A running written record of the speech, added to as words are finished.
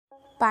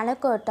Panna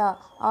cotta,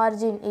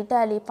 origin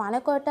Italy.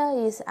 Panna cotta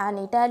is an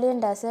Italian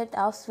dessert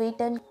of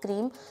sweetened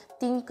cream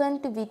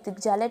thickened with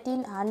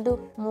gelatin and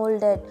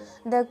molded.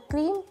 The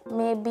cream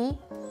may be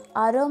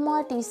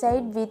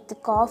aromatized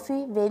with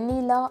coffee,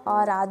 vanilla,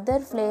 or other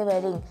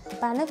flavoring.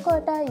 Panna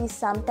cotta is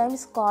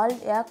sometimes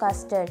called a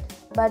custard,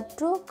 but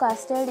true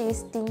custard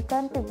is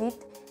thickened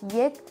with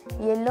egg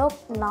yolk,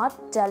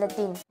 not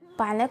gelatin.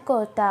 Panna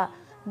cotta.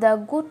 The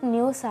good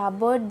news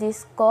about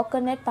this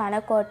coconut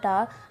panna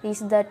cotta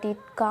is that it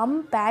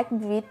comes packed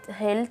with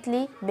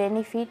healthy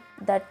benefits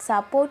that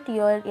support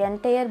your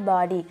entire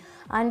body,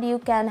 and you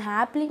can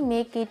happily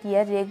make it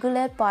a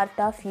regular part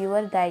of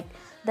your diet.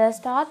 The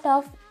start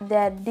of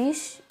their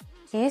dish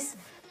is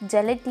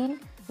gelatin,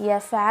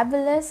 a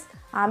fabulous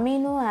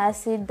amino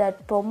acid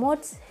that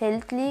promotes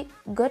healthy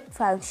gut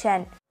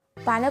function.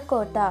 Panna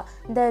cotta.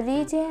 The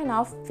region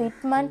of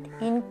fitment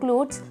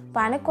includes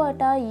panna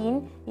cotta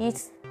in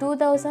its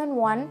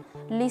 2001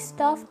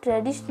 list of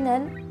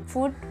traditional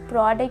food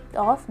products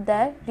of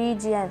the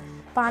region.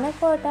 Panna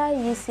cotta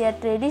is a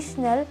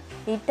traditional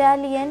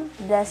Italian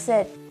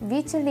dessert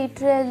which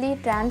literally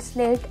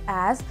translates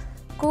as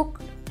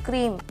cooked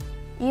cream.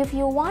 If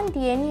you want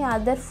any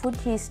other food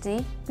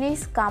history,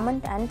 please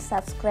comment and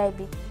subscribe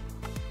it.